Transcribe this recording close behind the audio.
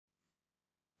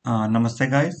Namaste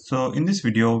guys. So in this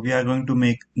video we are going to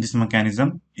make this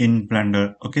mechanism in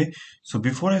Blender. Okay. So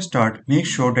before I start, make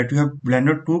sure that you have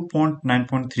Blender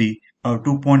 2.9.3 or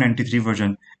 2.93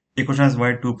 version. A question is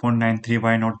why 2.93,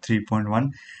 why not 3.1?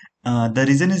 The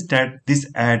reason is that this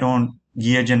add-on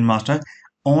GearGen Master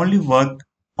only work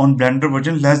on Blender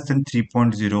version less than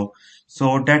 3.0.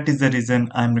 So that is the reason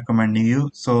I'm recommending you.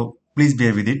 So please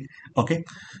bear with it. Okay.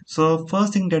 So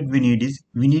first thing that we need is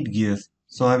we need gears.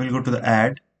 So I will go to the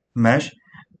add mesh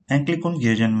and click on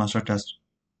gear and master test.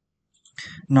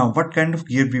 Now what kind of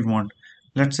gear we want?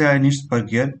 Let's say I need per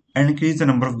gear and increase the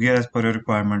number of gear as per your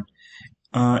requirement.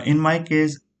 In my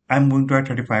case, I'm going to add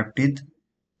 35 teeth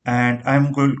and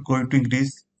going to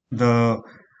increase the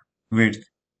width.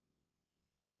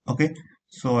 Okay,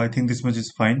 so I think this much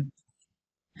is fine.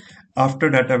 After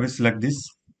that, I will select this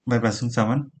by pressing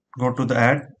 7. Go to the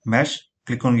add mesh,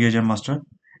 click on gear and master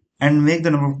and make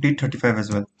the number of teeth 35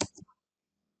 as well.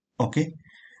 Okay,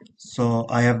 so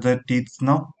I have the teeth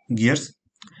now, gears.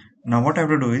 Now what I have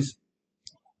to do is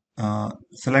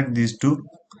select these two,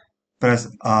 press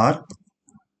R,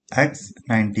 X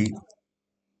 90.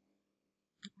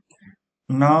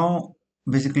 Now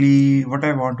basically what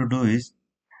I want to do is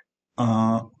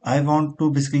I want to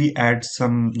basically add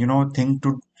some thing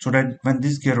to so that when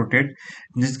this gear rotate,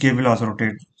 this gear will also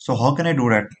rotate. So how can I do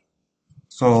that?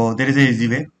 So there is a easy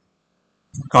way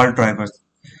called drivers.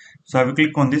 So I will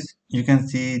click on this. You can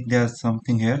see there's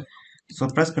something here. So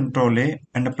press Ctrl A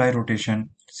and apply rotation.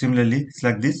 Similarly,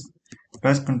 select this,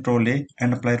 press Ctrl A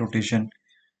and apply rotation.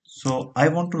 So I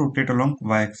want to rotate along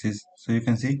y-axis. So you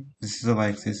can see this is a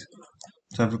y-axis.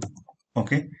 So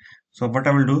okay. So what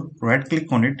I will do, right click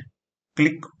on it,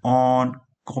 click on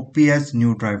copy as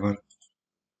new driver.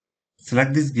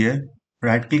 Select this gear,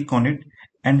 right click on it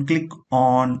and click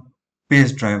on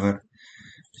paste driver.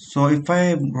 So if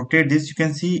I rotate this, you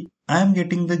can see I am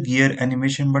getting the gear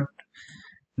animation, but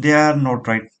they are not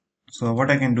right. So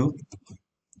what I can do,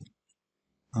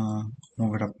 uh,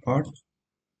 move it upward,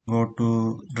 go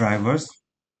to drivers,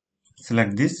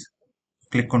 select this,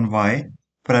 click on Y,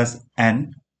 press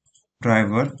N,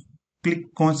 driver, click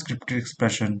on scripted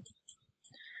expression.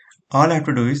 All I have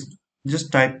to do is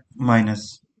just type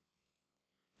minus.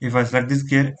 If I select this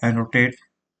gear and rotate,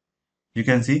 you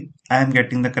can see I am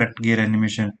getting the correct gear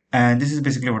animation, and this is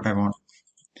basically what I want.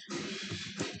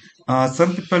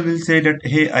 Some people will say that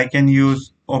hey, I can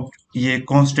use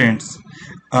constants.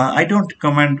 I don't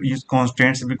recommend use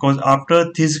constants because after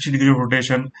 360-degree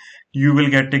rotation, you will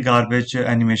get a garbage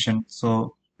animation.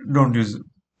 So don't use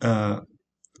uh,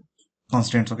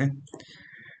 constants. Okay.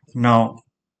 Now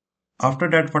after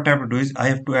that, what I have to do is I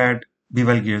have to add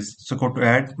bevel gears. So go to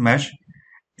add mesh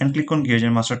and click on gear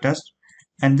and master test.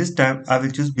 And this time I will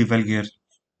choose bevel gear.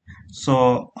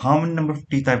 So how many number of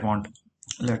teeth I want?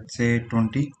 Let's say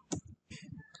 20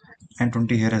 and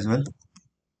 20 here as well.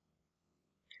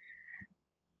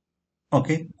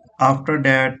 Okay. After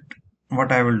that,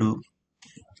 what I will do,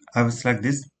 I will select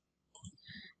this,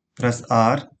 press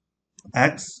R,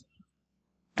 X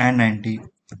and 90.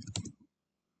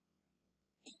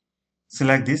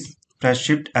 Select this, press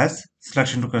Shift S,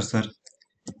 selection to cursor,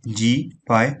 G,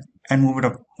 Y and move it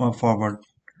up forward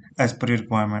as per your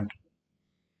requirement.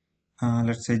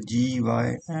 Let's say G,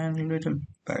 Y and a little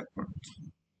backward.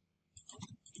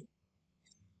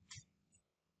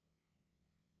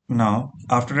 Now,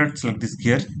 after that, select this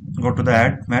gear, go to the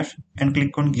add mesh and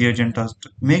click on gear gen test.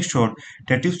 Make sure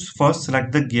that you first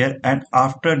select the gear and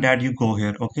after that you go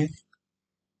here, okay?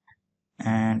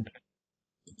 And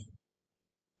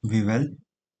we will,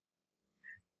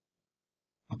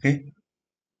 okay?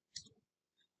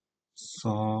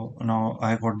 So now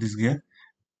I got this gear.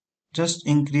 Just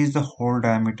increase the hole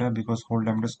diameter because hole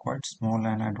diameter is quite small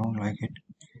and I don't like it.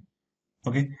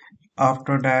 Okay.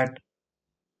 After that,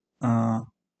 uh,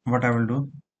 what I will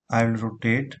do, I will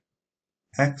rotate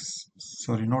X,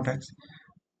 sorry, not X,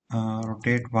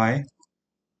 rotate Y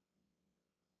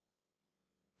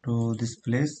to this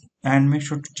place and make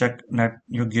sure to check that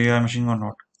your gear are meshing or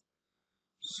not.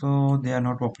 So they are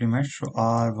not properly meshed. So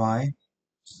R Y.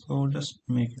 So just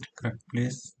make it correct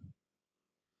place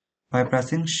by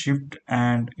pressing Shift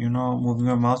and moving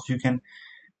your mouse.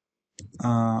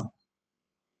 Uh,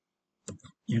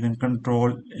 you can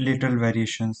control little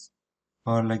variations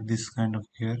for like this kind of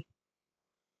gear.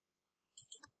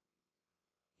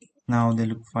 Now they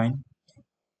look fine.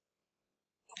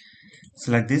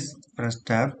 Select this, press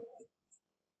tab,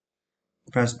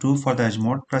 press 2 for the edge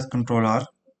mode, press Ctrl R,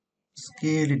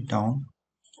 scale it down,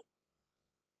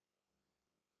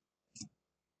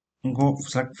 go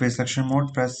select face selection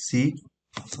mode, press C,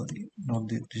 sorry, not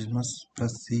this must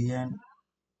press C and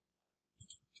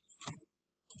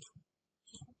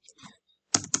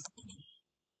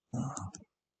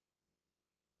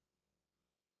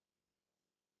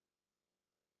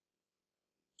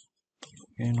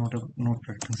Okay, not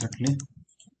correct exactly.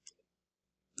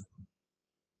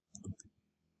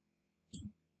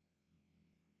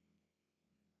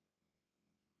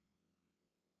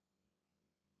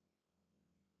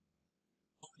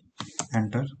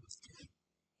 Enter.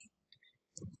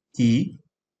 E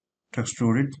to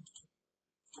extrude it.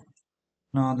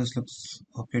 Now this looks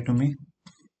okay to me.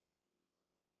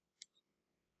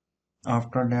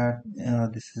 After that,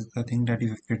 this is the thing that you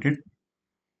have created.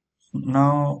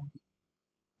 Now,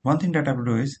 one thing that I will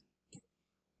do is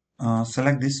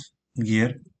select this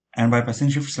gear, and by pressing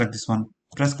shift select this one,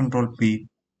 press Ctrl P,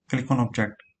 click on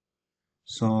object.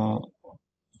 So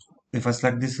if I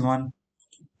select this one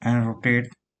and rotate,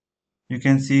 you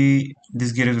can see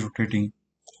this gear is rotating.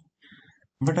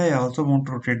 But I also want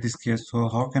to rotate this gear, so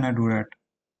how can I do that?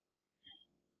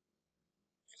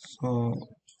 So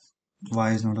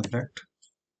Y is not correct,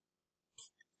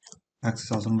 X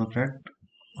is also not correct.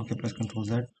 Okay, press Ctrl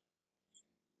Z.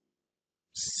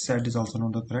 Z is also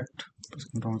not correct. Press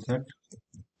Ctrl Z,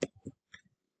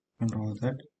 Ctrl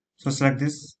Z. So select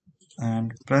this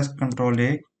and press Ctrl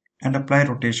A and apply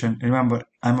rotation. Remember,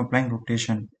 I'm applying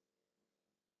rotation.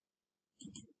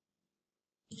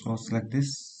 So select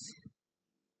this.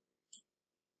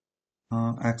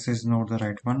 X is not the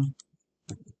right one.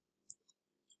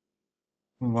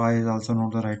 Y is also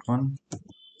not the right one.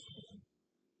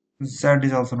 Z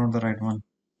is also not the right one.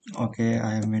 Okay,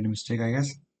 I have made a mistake, I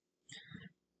guess.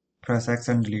 Press X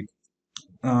and delete.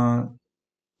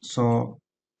 So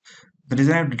the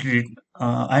reason I've deleted it,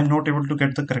 I'm not able to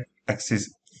get the correct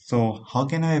axis. So how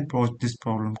can I approach this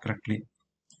problem correctly?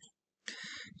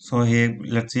 So here,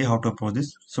 let's see how to approach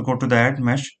this. So go to the add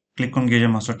mesh, click on gauge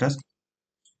and master test,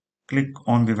 click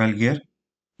on bevel gear.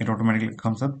 It automatically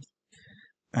comes up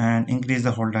and increase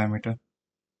the hole diameter.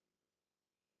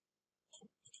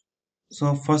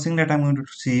 So first thing that I'm going to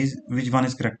see is which one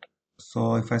is correct.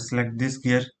 So if I select this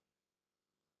gear,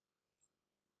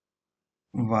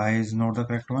 Y is not the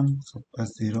correct one. So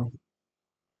press 0.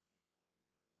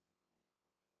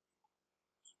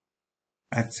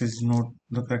 X is not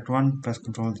the correct one. Press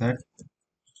Ctrl Z.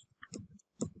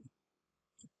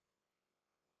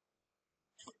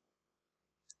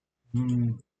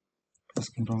 Press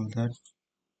Ctrl Z.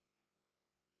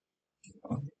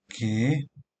 Okay,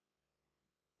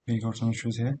 we got some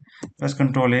issues here. Press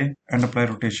Ctrl A and apply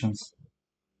rotations.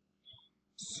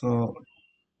 So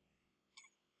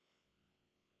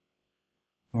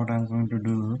what I'm going to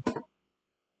do,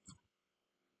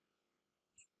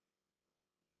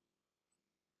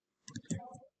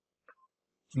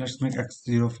 let's make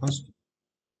X0 first,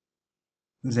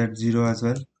 Z0 as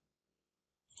well.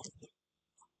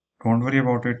 Don't worry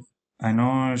about it. I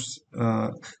know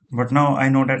but now I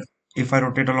know that if I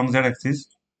rotate along Z axis,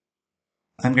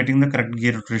 I'm getting the correct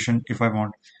gear rotation if I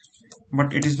want.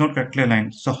 But it is not correctly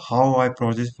aligned. So how I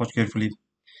approach this, watch carefully.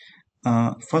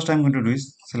 First I'm going to do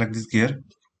is select this gear,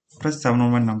 press 7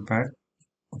 on my numpad,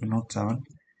 okay, not 7,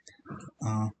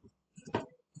 uh,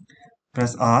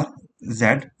 press R, Z.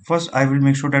 First I will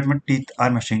make sure that my teeth are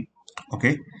meshing.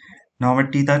 Okay, now my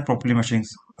teeth are properly meshing.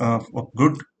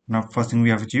 Good. Now first thing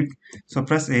we have achieved. So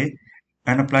press A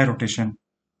and apply rotation.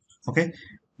 Okay,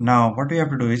 now what we have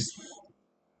to do is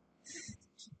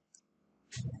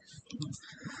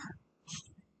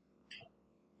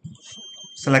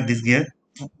select this gear,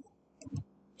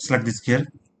 select this gear,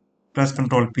 press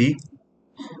Ctrl P,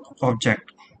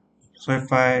 object. So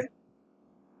if I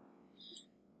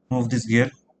move this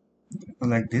gear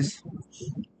like this,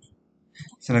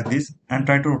 select this and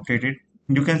try to rotate it,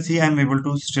 you can see I'm able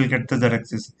to still get the Z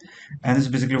axis, and this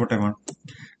is basically what I want.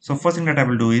 So first thing that I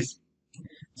will do is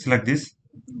select this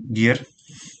gear,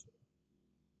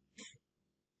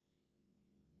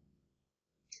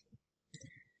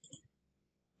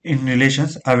 in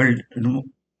relations I will remove,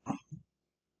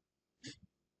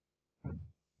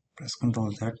 press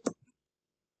Ctrl Z.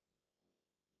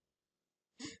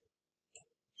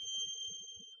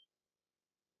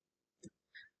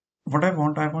 What I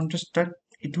want just that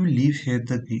it will leave here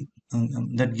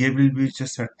that gear will be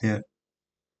just set there.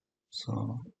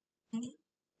 So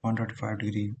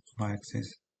 135-degree y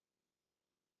axis.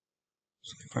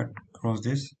 So if I cross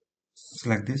this,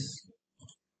 select this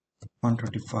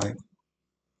 135.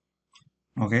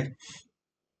 Okay,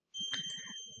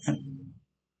 and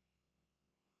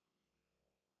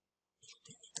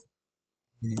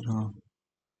 0.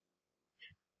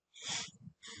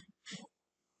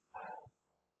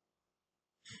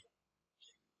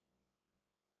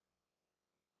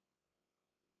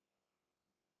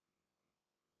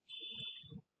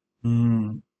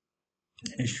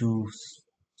 Issues.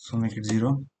 So make it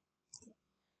 0.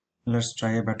 Let's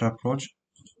try a better approach.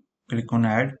 Click on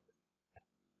add,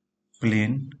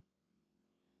 plane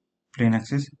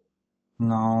axis.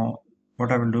 Now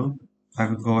what I will do, I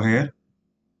will go here,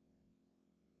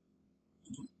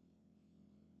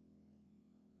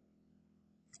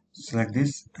 select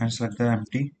this and select the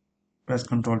empty, press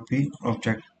Ctrl P,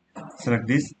 object, select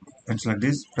this and select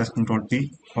this, press Ctrl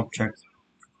P, object.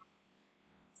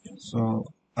 So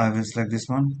I will select this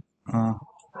one,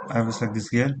 I will select this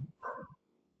here,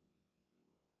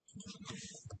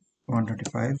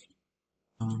 135,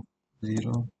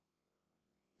 0,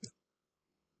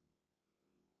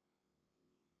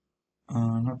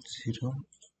 not 0,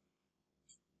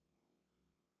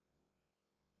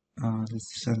 this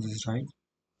distance is right,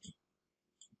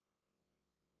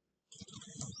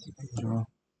 0,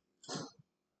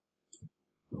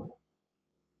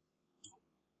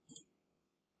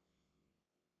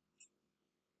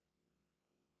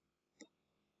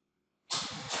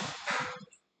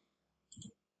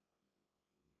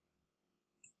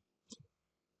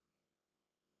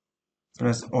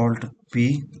 press Alt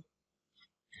P,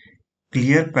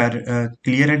 clear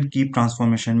and keep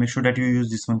transformation. Make sure that you use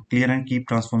this one, clear and keep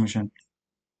transformation.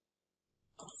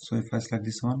 So if I select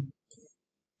this one,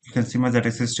 you can see my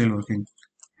ZX is still working.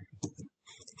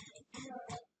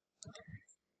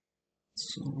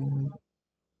 So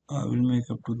I will make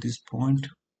up to this point.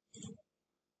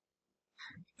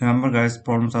 Remember guys,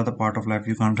 problems are the part of life,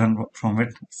 you can't run from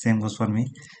it. Same goes for me.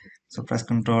 So press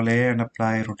Ctrl A and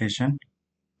apply rotation.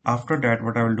 After that,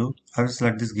 what I will do, I will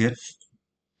select this gear,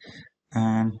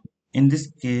 and in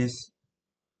this case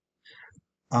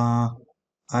I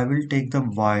will take the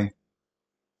Y.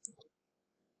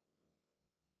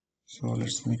 So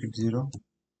let's make it 0.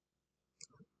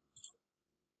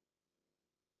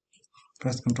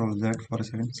 Press Ctrl Z for a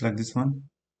second, select this one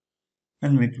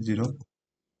and make it 0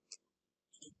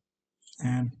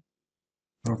 and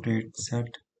rotate Z.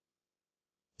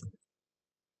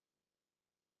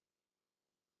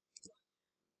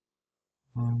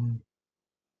 Um,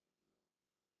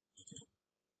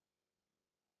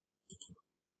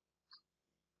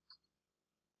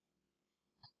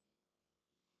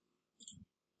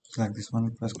 Select this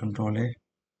one, press Ctrl A,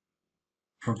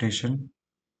 rotation.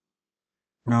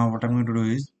 Now what I'm going to do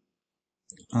is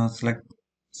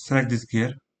select this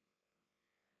gear,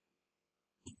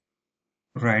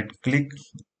 right click,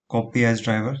 copy as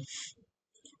driver,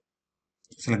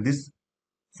 select this,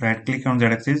 right click on Z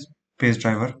axis, paste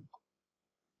driver.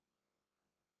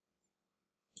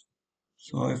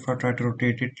 So if I try to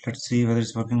rotate it, let's see whether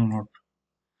it's working or not.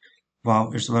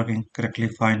 Wow, it's working correctly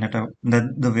fine, that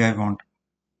the way I want.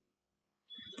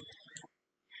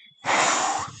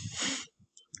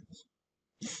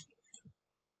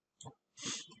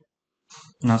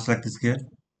 Now select this gear,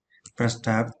 press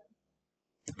tab,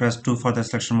 press 2 for the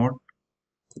selection mode,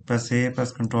 press A,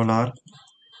 press Ctrl R,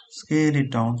 scale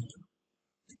it down,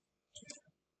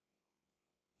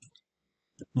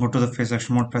 go to the face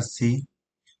selection mode, press C,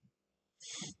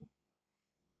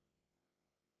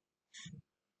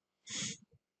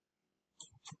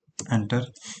 enter.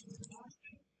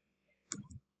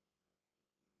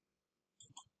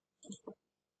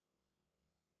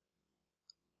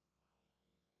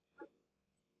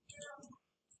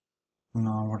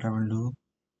 Now what I will do,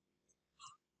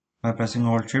 by pressing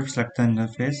Alt Shift, select the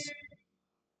interface,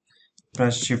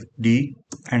 press Shift D,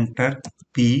 enter,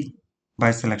 P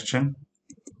by selection,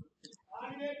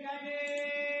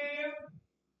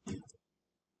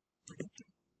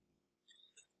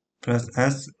 press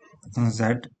S,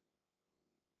 Z,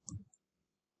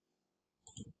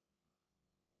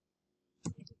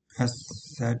 S,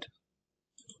 Z,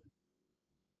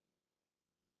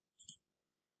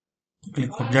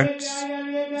 click objects,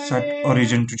 set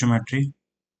origin to geometry,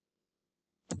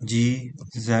 G,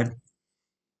 Z,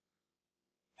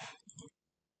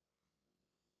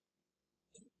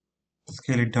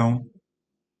 scale it down,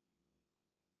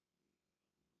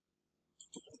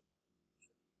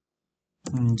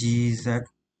 G, Z,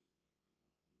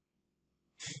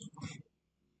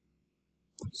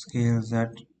 scale Z.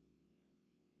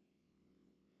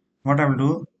 What I will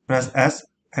do, press S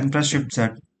and press Shift Z,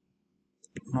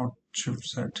 not Shift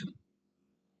Z.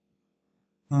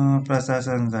 Press S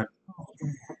and Z.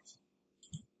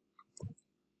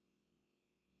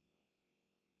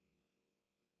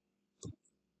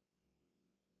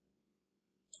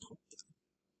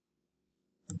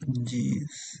 G,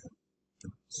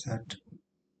 Z.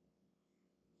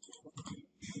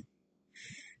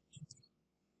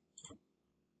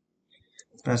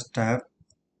 Press Tab,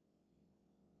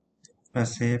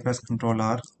 press A, press Ctrl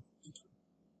R,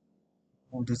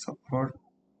 move this upward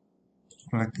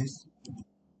like this.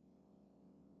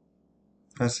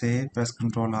 Press A, press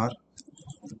Ctrl R,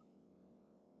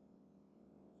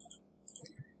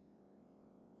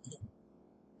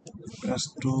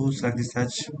 press 2, select this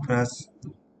edge, press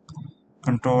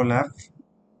Ctrl F,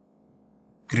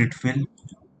 grid fill,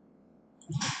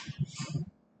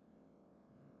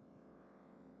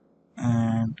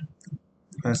 and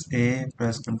press A,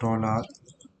 press Ctrl R.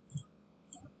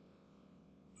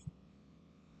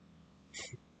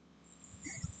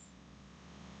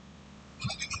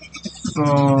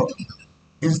 So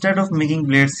instead of making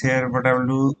blades here, what I will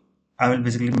do, I will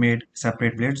basically make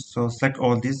separate blades. So select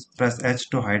all these, press H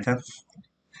to hide them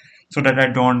so that I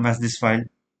don't mess this file.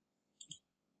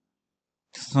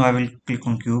 So I will click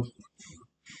on cube,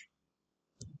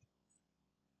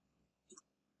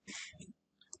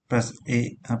 press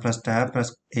A, press tab,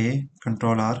 press A,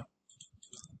 Control R,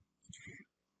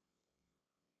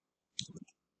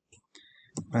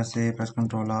 press A, press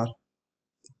Control R.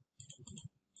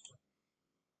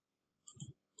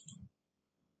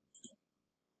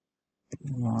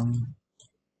 One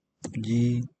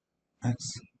G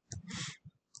X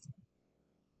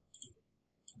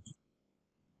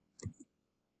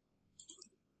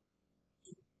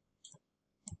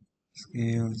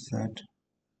scale Z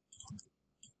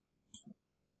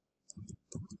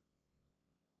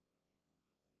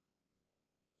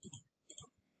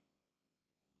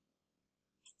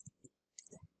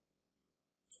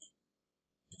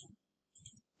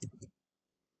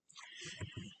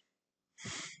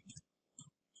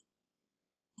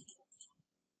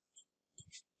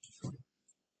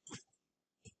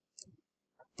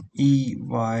E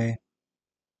Y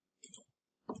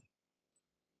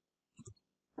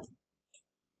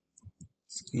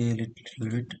scale it a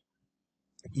little bit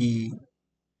E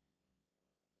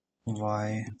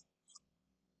Y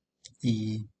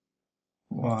E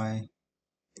Y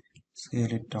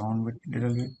scale it down with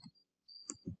little bit.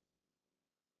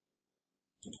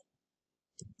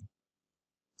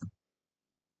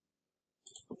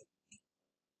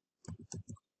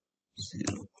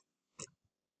 Zero.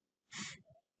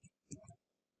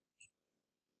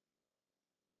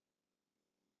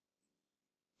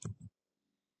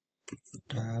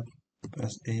 Tab,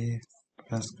 press A,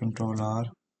 press Control R,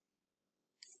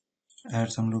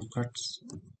 add some loop cuts.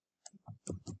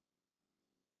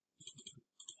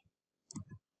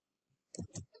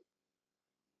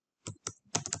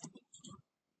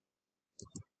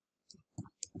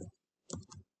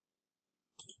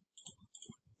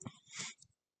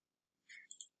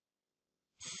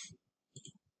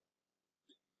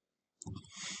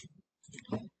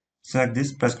 Select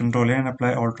this, press Ctrl A and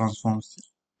apply all transforms.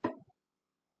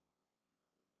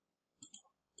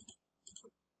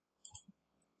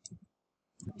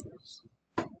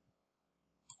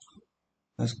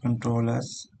 Press Ctrl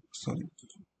S, sorry,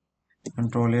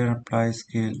 Ctrl A and apply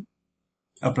scale.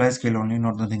 Apply scale only,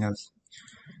 not nothing else.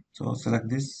 So select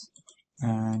this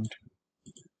and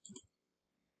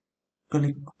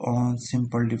click on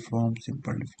simple deform,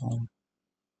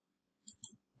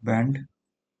 bend,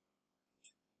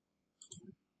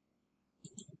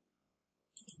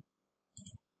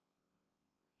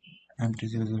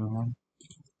 MT001,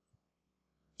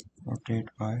 rotate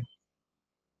by,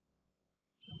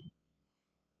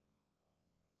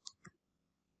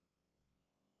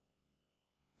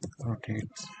 rotate.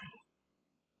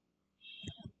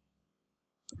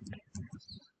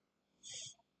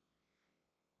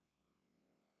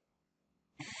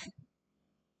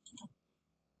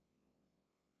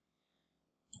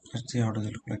 Let's see how does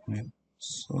it look like now.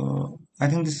 So I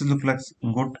think this look like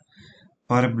good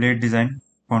for a blade design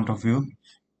point of view.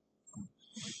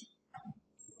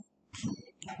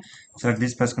 Select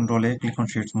this, press Ctrl A, click on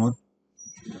Shade Smooth.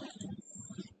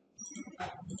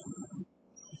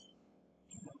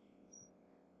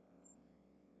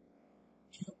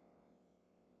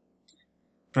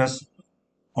 Press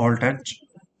Alt H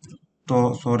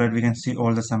so that we can see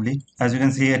all the assembly. As you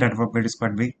can see, that workplate is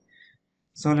quite big.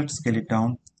 So let's scale it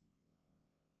down.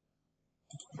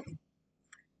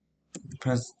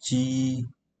 Press G.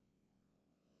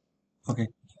 Okay.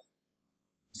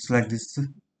 Select this.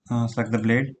 Select the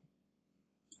blade.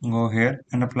 Go here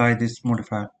and apply this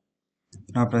modifier.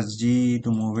 Now press G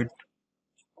to move it.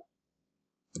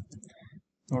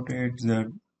 Rotate Z.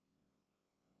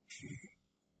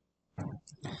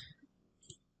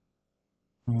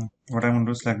 What I'm going to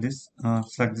do is select this.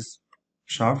 Select this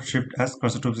shaft. Shift S.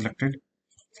 Cursor to be selected.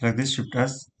 Select this. Shift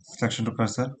S. Selection to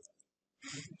cursor.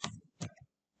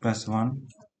 Press 1.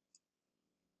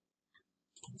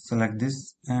 Select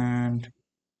this and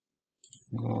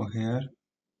go here.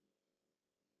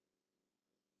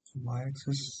 Y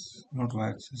axis, not Y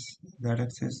axis. Z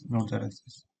axis, not Z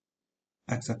axis.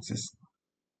 X axis.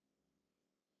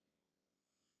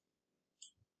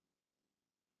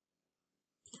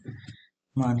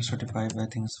 minus 35, I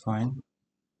think is fine.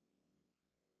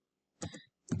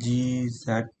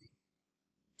 GZ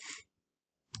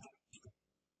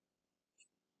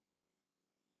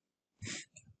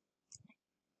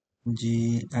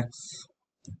GX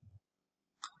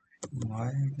Y,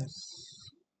 I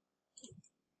guess.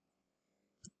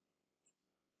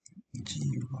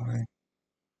 GY.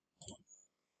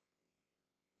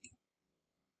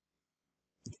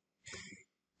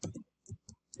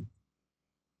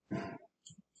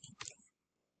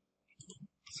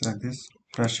 Select this,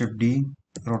 press Shift D,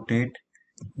 rotate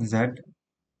Z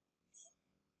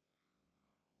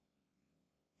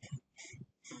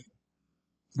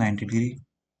 90 degree,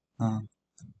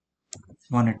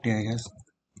 180, I guess.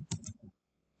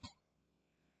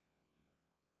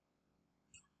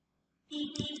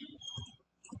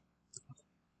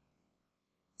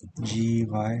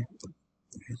 GY.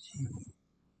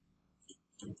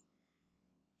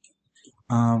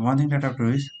 One thing that I have to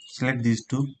do is select these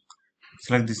two,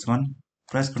 select this one,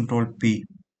 press Ctrl P,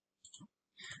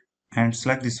 and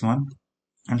select this one,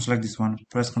 and select this one,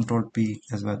 press Ctrl P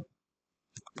as well,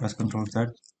 press Ctrl Z,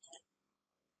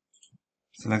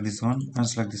 select this one, and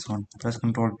select this one, press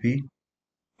Ctrl P,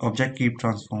 object keep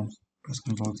transforms, press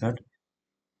Ctrl Z,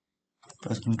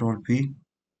 press Ctrl P,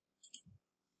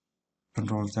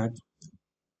 Ctrl Z,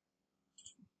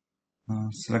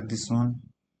 select this one,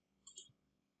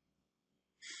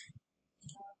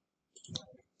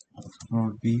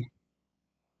 Ctrl P,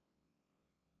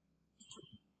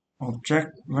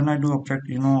 object. When I do object,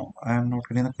 I am not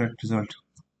getting the correct result.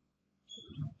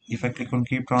 If I click on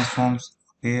keep transforms,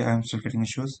 okay, I am still getting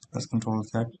issues, press Ctrl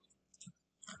Z.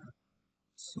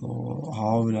 So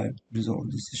how will I resolve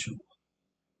this issue?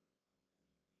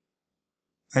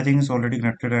 I think it's already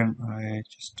connected and I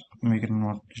just make it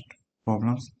not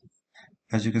problems,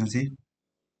 as you can see.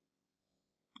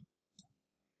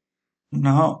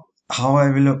 Now how I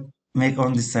will make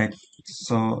on this side.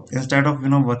 So instead of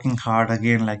working hard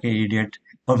again like an idiot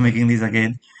or making these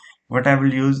again, what I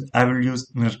will use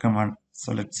mirror command.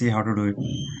 So let's see how to do it.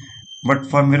 But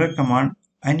for mirror command,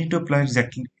 I need to apply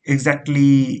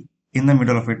exactly in the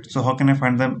middle of it. So how can I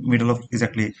find the middle of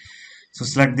exactly? So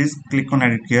select this, click on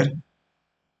edit here.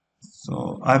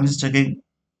 So I'm just checking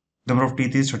number of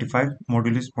teeth is 35,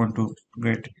 module is 0.2.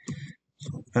 Great.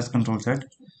 So press Ctrl Z.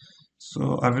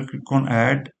 So I will click on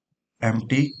add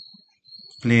empty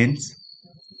planes.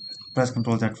 Press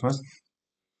Ctrl Z first.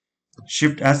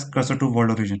 Shift as cursor to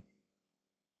world origin.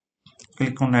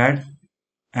 Click on add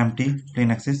empty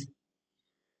plane axis.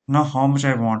 Now how much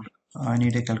I want? I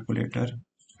need a calculator.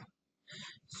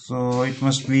 So it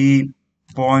must be zero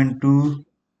point 0.2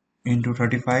 into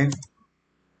 35,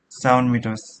 7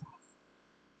 meters.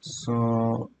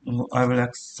 So I will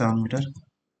X 7 meter.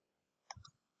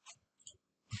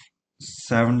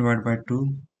 7 divided by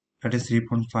 2, that is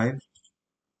 3.5.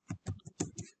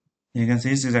 You can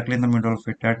see it's exactly in the middle of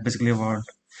it. That basically what.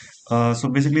 So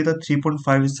basically the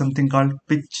 3.5 is something called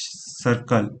pitch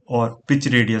circle or pitch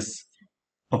radius.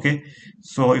 Okay,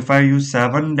 so if I use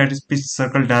 7, that is pitch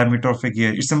circle diameter of a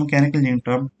gear. It's a mechanical new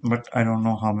term, but I don't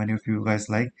know how many of you guys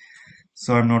like,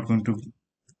 so I'm not going to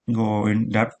go in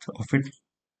depth of it.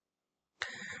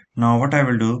 Now what I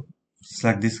will do,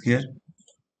 select this gear,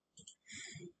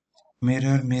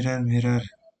 mirror, mirror, mirror,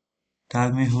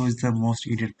 tell me who is the most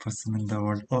idiot person in the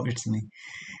world. Oh, it's me.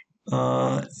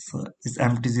 So it's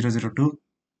empty 002.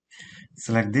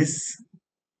 Select this,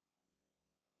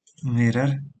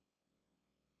 mirror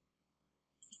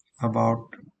about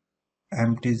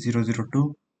empty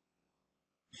 002.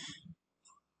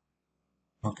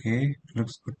 Okay,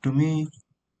 looks good to me.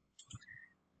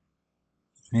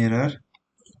 Mirror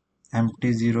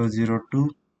empty 002.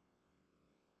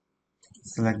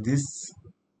 Select this.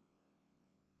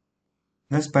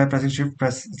 Let's by pressing shift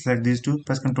press select these two,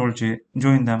 press Ctrl J,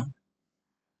 join them.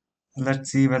 Let's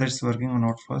see whether it's working or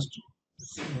not first.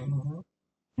 So,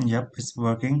 yep, it's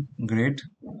working. Great.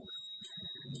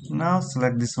 Now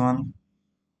select this one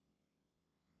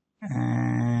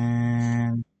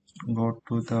and go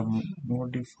to the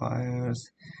modifiers.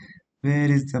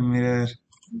 Where is the mirror?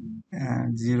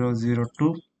 And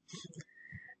 002,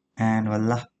 and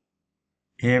voila,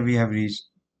 here we have reached.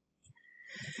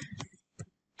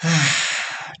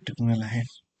 Took me a line.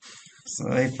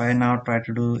 So if I now try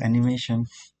to do animation,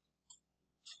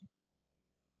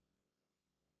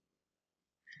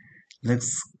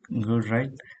 looks good, right?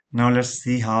 Now let's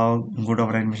see how good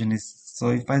our animation is.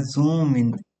 So if I zoom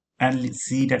in and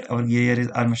see that our gear is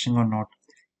animation or not,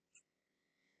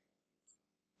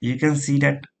 you can see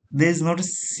that there is not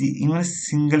even a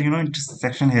single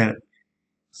intersection here.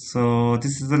 So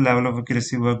this is the level of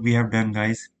accuracy work we have done,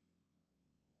 guys.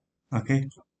 Okay,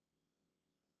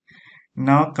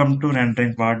 now come to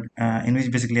rendering part, in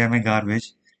which basically I'm a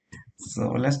garbage.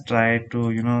 So let's try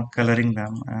to, coloring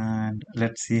them, and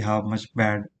let's see how much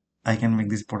bad I can make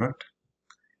this product.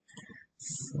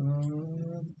 So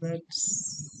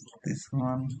let's this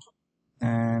one,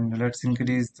 and let's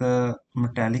increase the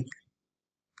metallic.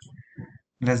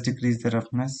 Let's decrease the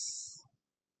roughness.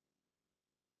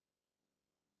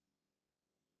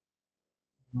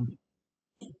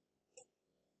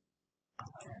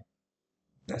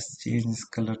 Let's change this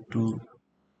color to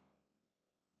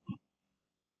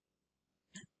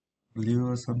blue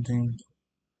or something.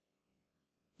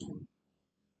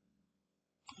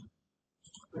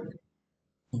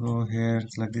 Go here,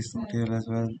 select this material as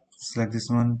well. Select this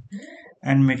one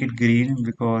and make it green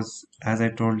because, as I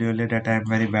told you earlier, that I am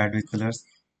very bad with colors.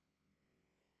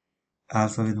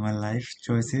 Also with my life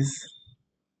choices,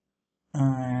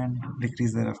 and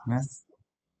decrease the roughness.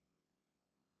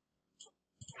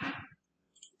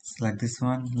 Select this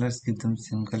one. Let's give them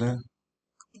same color.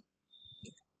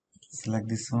 Select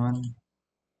this one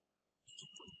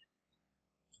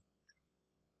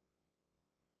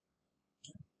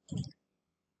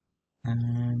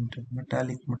and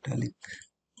metallic.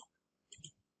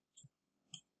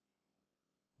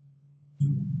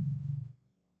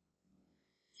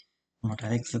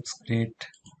 Metallic looks great.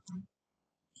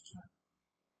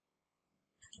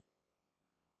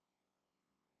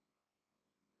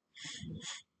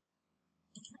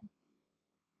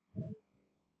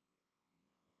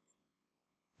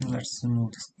 Let's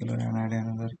remove this color and add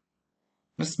another.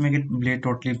 Let's make it blade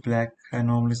totally black. I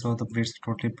normally saw the blades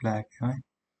totally black. Right?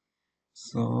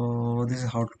 So this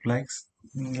is how it looks like.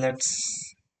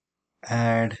 Let's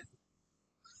add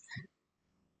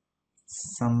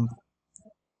some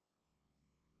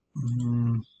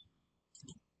mm,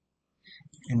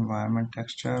 environment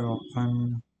texture.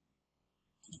 Open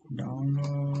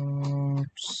downloads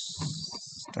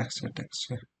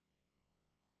texture.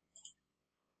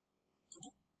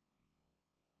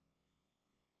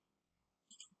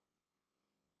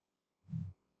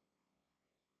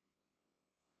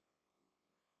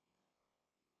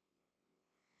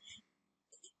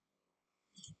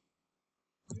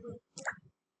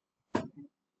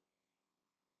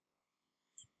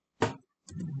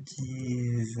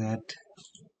 GZ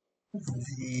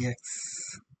ZX.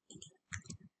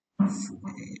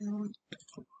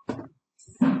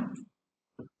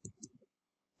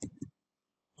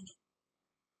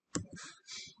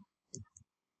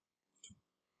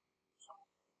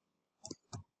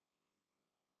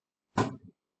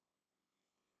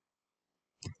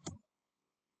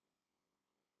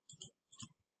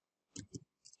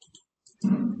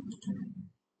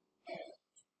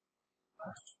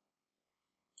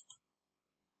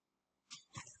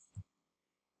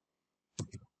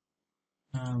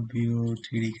 View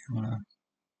 3D camera.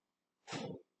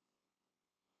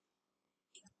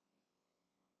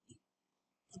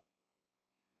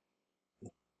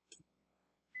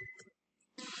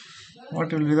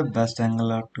 What will be the best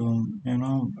angle to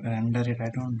render it? I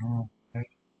don't know. Right?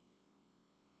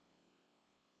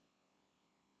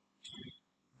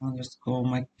 I'll just go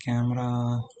my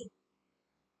camera.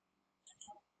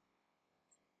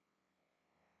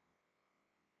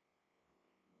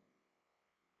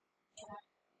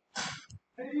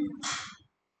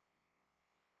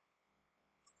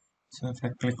 So if I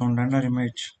click on render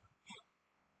image,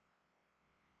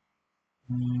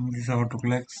 this is how it looks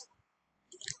like.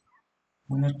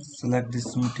 Let's select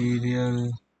this material,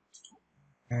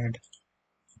 add.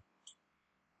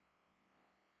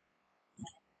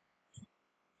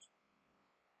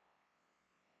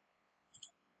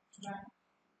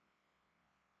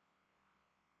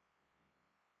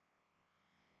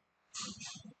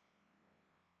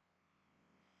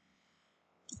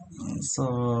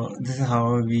 So this is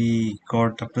how we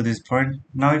got up to this point.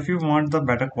 Now if you want the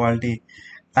better quality,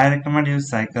 I recommend use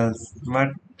cycles, but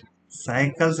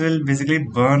cycles will basically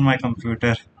burn my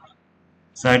computer.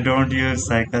 So I don't use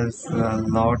cycles a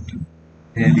lot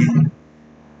really.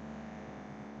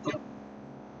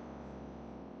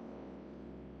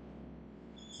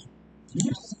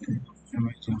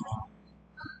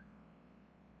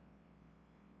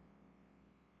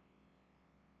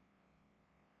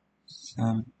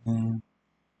 Something,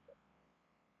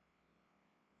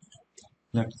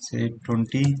 let's say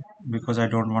 20 because I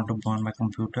don't want to burn my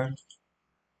computer.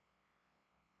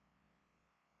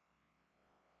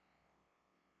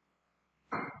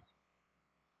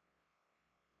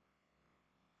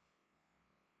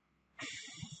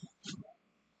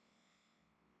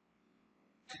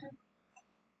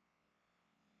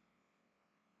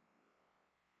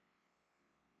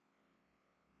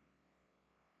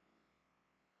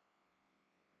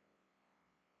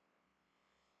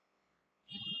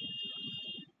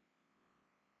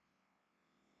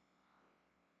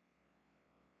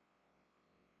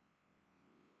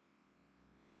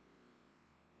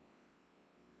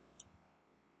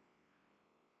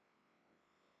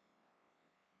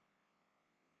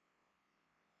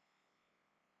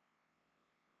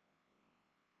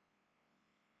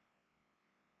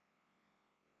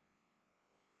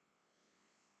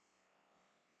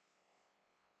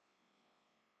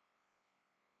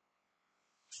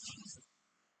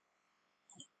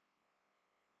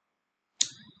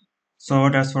 So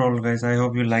that's for all guys. I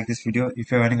hope you like this video.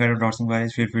 If you have any kind of doubts and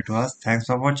queries, feel free to ask. Thanks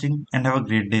for watching and have a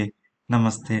great day.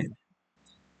 Namaste.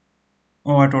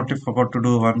 Oh, I totally forgot to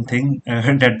do one thing.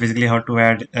 That basically how to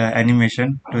add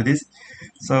animation to this.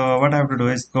 So what I have to do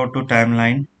is go to uh,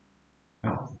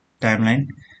 timeline,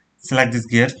 select this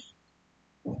gear,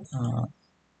 uh,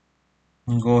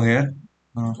 go here.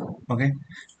 Uh, okay,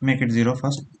 make it 0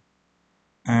 first,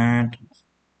 and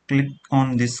click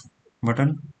on this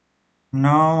button.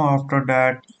 Now after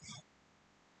that,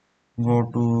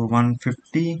 go to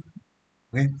 150.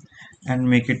 Okay, and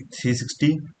make it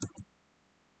 360,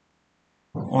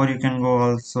 or you can go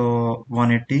also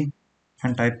 180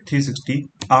 and type 360.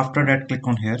 After that, click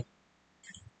on here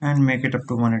and make it up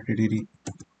to 180 degree.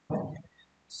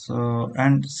 So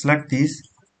and select these,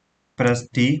 press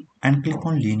T and click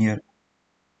on linear.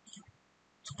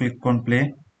 So click on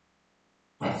play.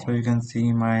 So you can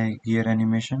see my gear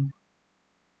animation.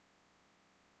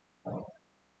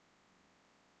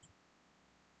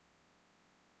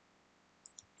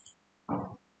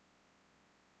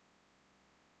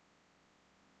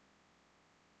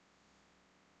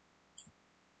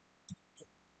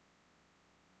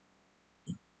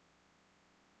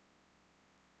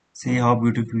 See how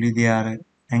beautifully they are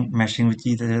meshing with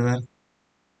each other.